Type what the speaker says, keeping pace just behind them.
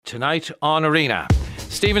tonight on Arena.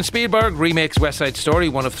 Steven Spielberg remakes West Side Story,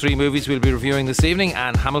 one of three movies we'll be reviewing this evening,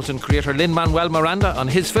 and Hamilton creator Lin-Manuel Miranda on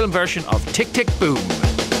his film version of Tick, Tick, Boom.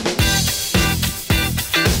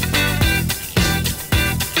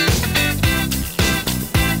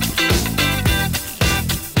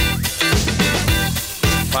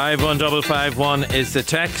 Five one double 51 is the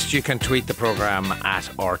text. You can tweet the programme at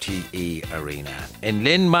RTE Arena. In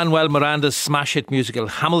Lin-Manuel Miranda's smash hit musical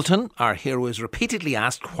Hamilton, our hero is repeatedly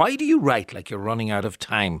asked, why do you write like you're running out of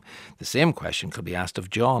time? The same question could be asked of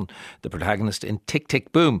John, the protagonist in Tick,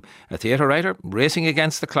 Tick, Boom, a theatre writer racing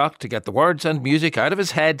against the clock to get the words and music out of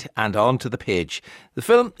his head and onto the page. The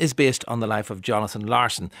film is based on the life of Jonathan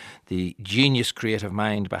Larson, the genius creative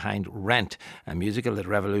mind behind Rent, a musical that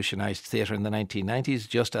revolutionised theatre in the 1990s,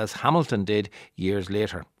 just as Hamilton did years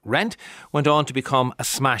later. Rent went on to become a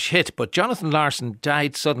smash hit, but Jonathan Larson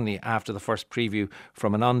died suddenly after the first preview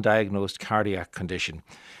from an undiagnosed cardiac condition.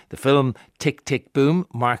 The film Tick, Tick, Boom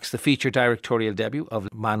marks the feature directorial debut of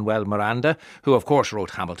Lin-Manuel Miranda, who of course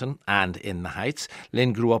wrote Hamilton and In the Heights.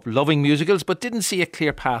 Lin grew up loving musicals but didn't see a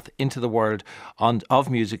clear path into the world of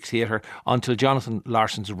music theatre until Jonathan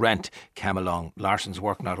Larson's Rent came along. Larson's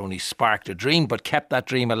work not only sparked a dream but kept that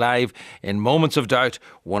dream alive in moments of doubt,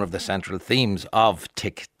 one of the central themes of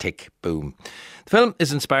Tick, Tick, Boom. The film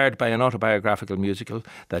is inspired by an autobiographical musical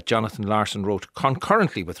that Jonathan Larson wrote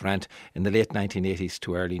concurrently with Rent in the late 1980s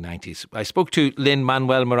to early 90s. I spoke to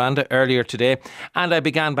Lin-Manuel Miranda earlier today, and I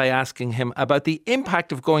began by asking him about the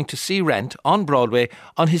impact of going to see Rent on Broadway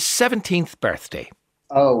on his 17th birthday.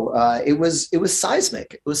 It was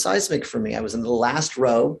seismic. It was seismic for me. I was in the last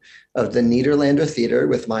row of the Nederlander Theater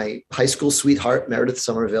with my high school sweetheart, Meredith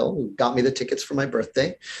Somerville, who got me the tickets for my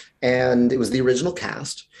birthday. And it was the original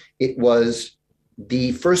cast. It was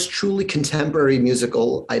the first truly contemporary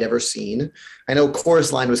musical I'd ever seen. I know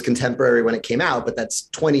Chorus Line was contemporary when it came out, but that's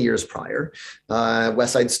 20 years prior.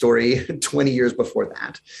 West Side Story, 20 years before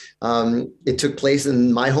that. It took place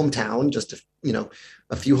in my hometown, just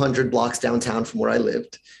a few hundred blocks downtown from where I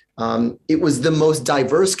lived. It was the most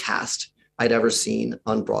diverse cast I'd ever seen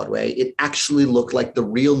on Broadway. It actually looked like the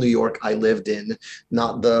real New York I lived in,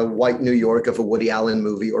 not the white New York of a Woody Allen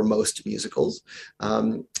movie or most musicals.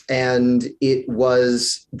 And it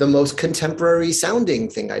was the most contemporary sounding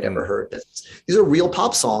thing I'd ever heard. These are real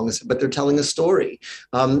pop songs, but they're telling a story.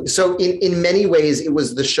 So in many ways, it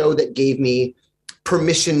was the show that gave me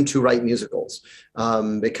permission to write musicals,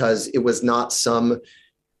 because it was not some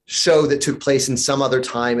show that took place in some other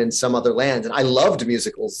time in some other land. And I loved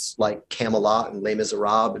musicals like Camelot and Les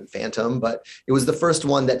Miserables and Phantom, but it was the first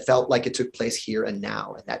one that felt like it took place here and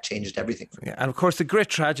now, and that changed everything for me. Yeah, and of course the great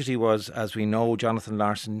tragedy was, as we know, Jonathan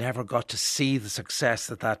Larson never got to see the success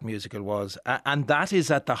that musical was, and that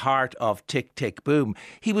is at the heart of Tick, Tick, Boom.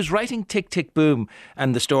 He was writing Tick, Tick, Boom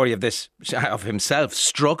and the story of himself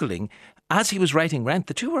struggling as he was writing Rent.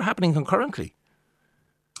 The two were happening concurrently.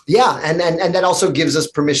 Yeah, and that also gives us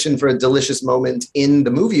permission for a delicious moment in the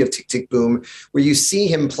movie of Tick, Tick, Boom, where you see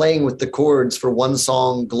him playing with the chords for one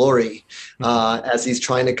song, Glory, as he's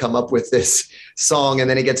trying to come up with this song, and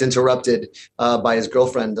then he gets interrupted by his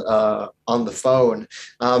girlfriend on the phone.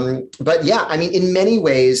 But yeah, I mean, in many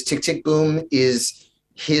ways, Tick, Tick, Boom is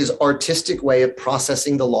his artistic way of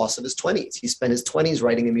processing the loss of his 20s. He spent his 20s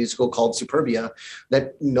writing a musical called Superbia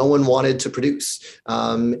that no one wanted to produce.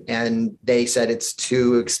 And they said it's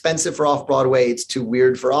too expensive for off-Broadway, it's too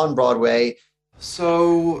weird for on-Broadway.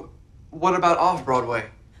 So what about off-Broadway?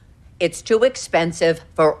 It's too expensive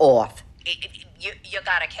for off. You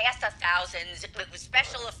got a cast of thousands with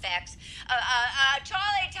special effects.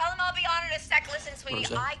 Charlie, tell him I'll be on in a sec. Listen,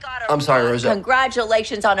 sweetie, Rosa. I'm sorry, Rosa.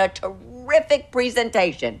 Congratulations on a terrific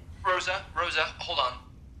presentation. Rosa, hold on.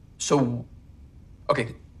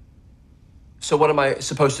 So what am I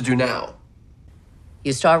supposed to do now?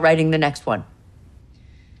 You start writing the next one.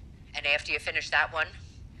 And after you finish that one,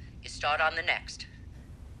 you start on the next.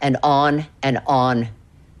 And on and on.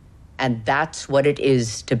 And that's what it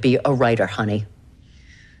is to be a writer, honey.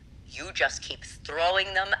 You just keep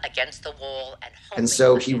throwing them against the wall and hoping. And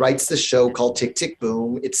so he writes this show called Tick, Tick,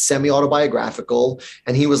 Boom. It's semi-autobiographical.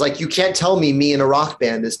 And he was like, you can't tell me in a rock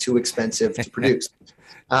band is too expensive to produce.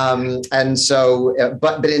 And so,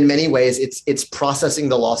 but in many ways, it's processing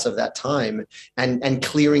the loss of that time and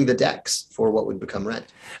clearing the decks for what would become Rent.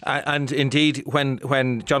 And indeed,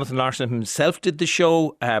 when Jonathan Larson himself did the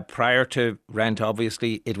show, prior to Rent,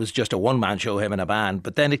 obviously, it was just a one-man show, him and a band.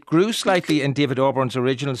 But then it grew slightly in David Auburn's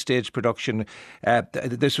original stage production.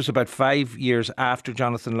 This was about 5 years after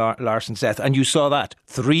Jonathan Larson's death. And you saw that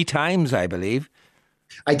 3 times, I believe.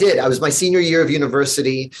 I did. I was my senior year of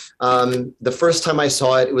university. The first time I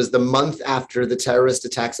saw it, it was the month after the terrorist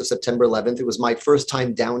attacks of September 11th. It was my first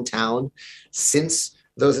time downtown since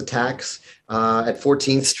those attacks at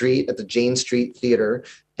 14th Street at the Jane Street Theater.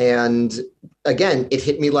 And again, it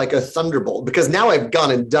hit me like a thunderbolt because now I've gone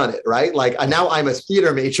and done it, right? Like now I'm a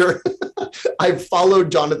theater major. I've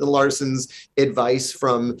followed Jonathan Larson's advice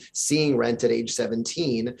from seeing Rent at age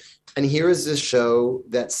 17. And here is this show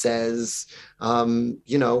that says,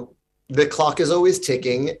 the clock is always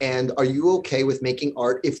ticking. And are you okay with making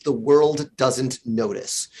art if the world doesn't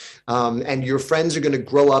notice? And your friends are going to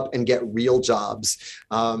grow up and get real jobs.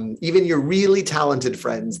 Even your really talented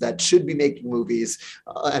friends that should be making movies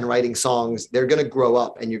and writing songs, they're going to grow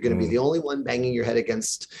up and you're going to be the only one banging your head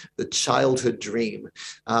against the childhood dream.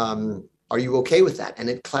 Are you okay with that? And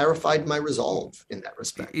it clarified my resolve in that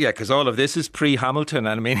respect. Yeah, because all of this is pre-Hamilton.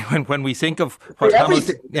 And I mean, when we think of what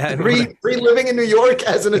Hamilton... Yeah, pre-living in New York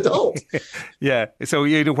as an adult. Yeah. So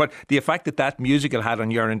you know what the effect that musical had on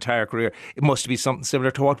your entire career, it must be something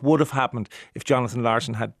similar to what would have happened if Jonathan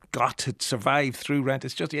Larson had got to survive through Rent.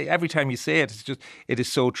 It's just, every time you say it, it is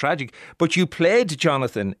so tragic. But you played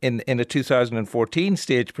Jonathan in a 2014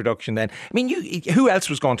 stage production then. I mean, who else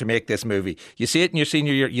was going to make this movie? You see it in your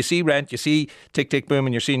senior year, you see Rent, you see Tick, Tick, Boom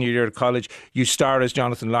in your senior year at college, you star as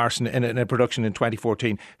Jonathan Larson in a production in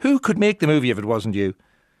 2014. Who could make the movie if it wasn't you?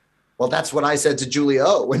 Well, that's what I said to Julia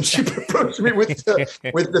O when she approached me with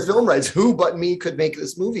the film rights. Who but me could make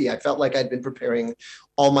this movie? I felt like I'd been preparing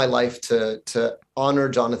all my life to honor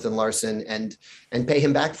Jonathan Larson and pay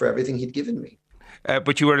him back for everything he'd given me.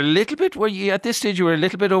 But you were a little bit, at this stage, you were a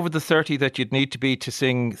little bit over the 30 that you'd need to be to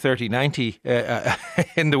sing 3090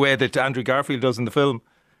 in the way that Andrew Garfield does in the film.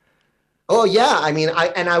 Oh yeah, I mean,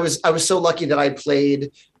 I was so lucky that I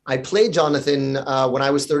played Jonathan when I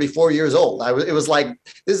was 34 years old. It was like,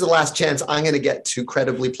 this is the last chance I'm going to get to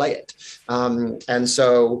credibly play it, and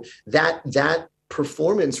so that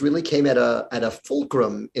performance really came at a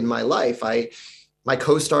fulcrum in my life. My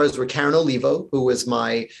co-stars were Karen Olivo, who was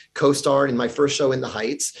my co-star in my first show In the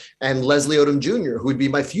Heights, and Leslie Odom Jr., who would be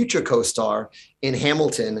my future co-star in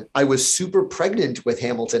Hamilton. I was super pregnant with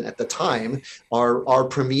Hamilton at the time. Our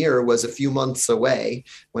premiere was a few months away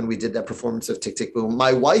when we did that performance of Tick, Tick, Boom.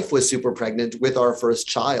 My wife was super pregnant with our first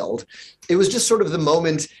child. It was just sort of the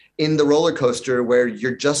moment in the roller coaster where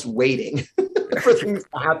you're just waiting for things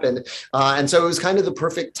to happen. And so it was kind of the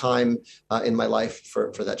perfect time in my life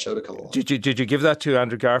for that show to come along. Did you give that to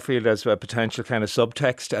Andrew Garfield as a potential kind of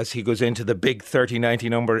subtext as he goes into the big 3090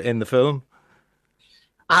 number in the film?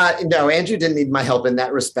 No, Andrew didn't need my help in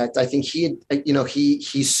that respect. I think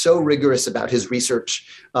he's so rigorous about his research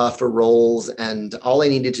for roles, and all I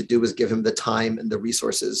needed to do was give him the time and the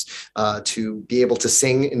resources to be able to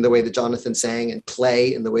sing in the way that Jonathan sang and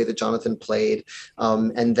play in the way that Jonathan played.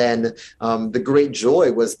 And then the great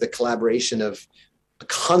joy was the collaboration of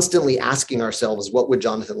constantly asking ourselves, what would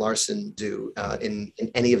Jonathan Larson do in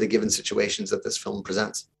any of the given situations that this film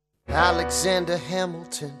presents? Alexander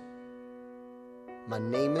Hamilton. My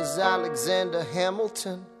name is Alexander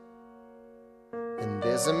Hamilton, and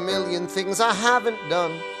there's a million things I haven't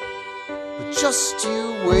done, but just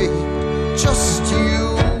you wait, just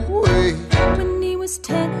you wait. When he was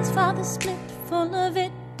 10, his father split, full of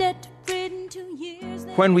it, debt-ridden 2 years.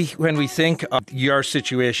 When we think of your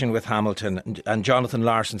situation with Hamilton and Jonathan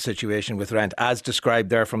Larson's situation with Rent, as described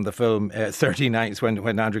there from the film 3090,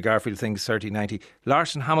 when Andrew Garfield thinks 3090,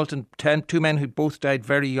 Larson, Hamilton, two men who both died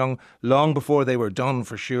very young, long before they were done,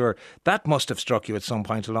 for sure. That must have struck you at some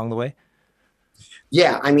point along the way.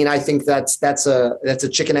 Yeah, I mean, I think that's a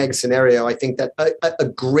chicken egg scenario. I think that a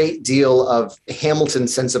great deal of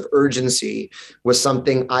Hamilton's sense of urgency was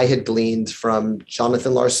something I had gleaned from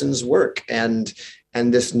Jonathan Larson's work, and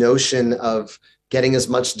this notion of getting as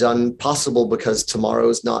much done possible because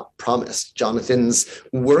tomorrow's not promised. Jonathan's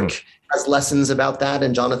work has lessons about that,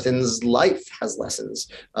 and Jonathan's life has lessons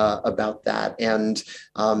about that. And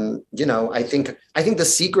I think the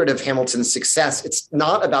secret of Hamilton's success, it's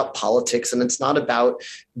not about politics and it's not about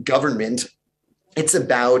government. It's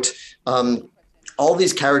about all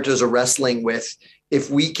these characters are wrestling with, if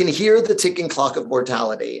we can hear the ticking clock of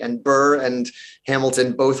mortality, and Burr and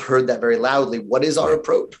Hamilton both heard that very loudly, what is our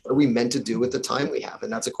approach? What are we meant to do with the time we have? And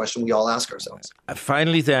that's a question we all ask ourselves.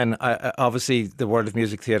 Finally then, obviously the world of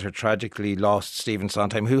music theatre tragically lost Stephen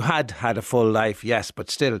Sondheim, who had a full life, yes, but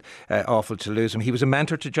still awful to lose him. He was a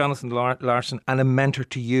mentor to Jonathan Larson and a mentor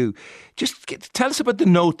to you. Just tell us about the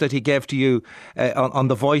note that he gave to you on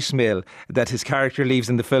the voicemail that his character leaves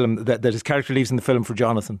in the film, that his character leaves in the film for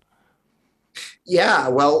Jonathan. Yeah,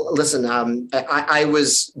 well, listen, I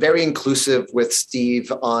was very inclusive with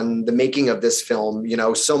Steve on the making of this film. You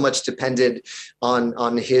know, so much depended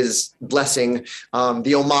on his blessing,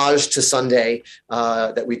 the homage to Sunday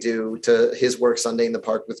that we do to his work, Sunday in the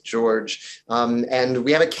Park with George. And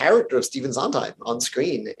we have a character of Stephen Sondheim on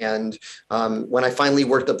screen. And when I finally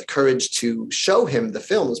worked up the courage to show him the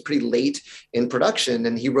film, it was pretty late in production.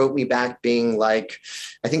 And he wrote me back being like,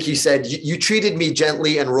 I think he said, you treated me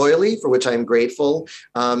gently and royally, for which I am grateful.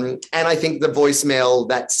 And I think the voicemail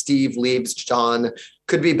that Steve leaves John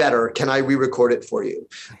could be better. Can I re-record it for you?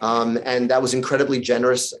 And that was incredibly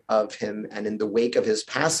generous of him. And in the wake of his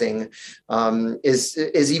passing,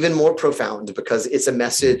 is even more profound, because it's a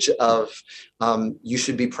message of you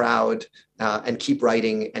should be proud and keep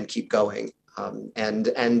writing and keep going.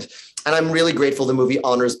 And I'm really grateful the movie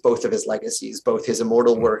honors both of his legacies, both his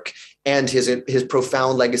immortal work and his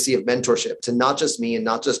profound legacy of mentorship to not just me and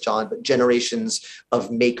not just John, but generations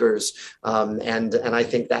of makers. And I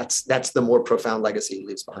think that's the more profound legacy he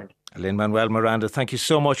leaves behind. Lin-Manuel Miranda, thank you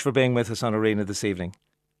so much for being with us on Arena this evening.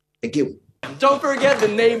 Thank you. Don't forget the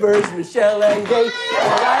neighbors, Michelle and Gay. The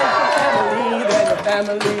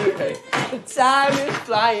family. Hey. The time is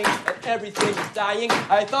flying and everything is dying.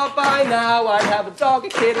 I thought by now I'd have a dog, a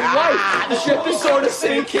kid, and wife. The ship is sort of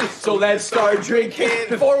sinking, so let's start drinking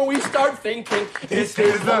before we start thinking. This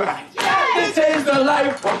is the life. This is the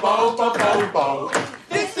life. This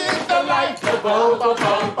is the life.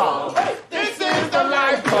 This is the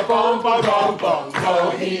life.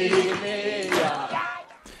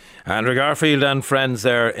 Andrew Garfield and friends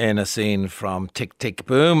there in a scene from Tick Tick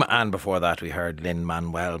Boom. And before that we heard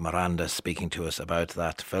Lin-Manuel Miranda speaking to us about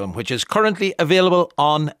that film, which is currently available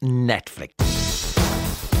on Netflix.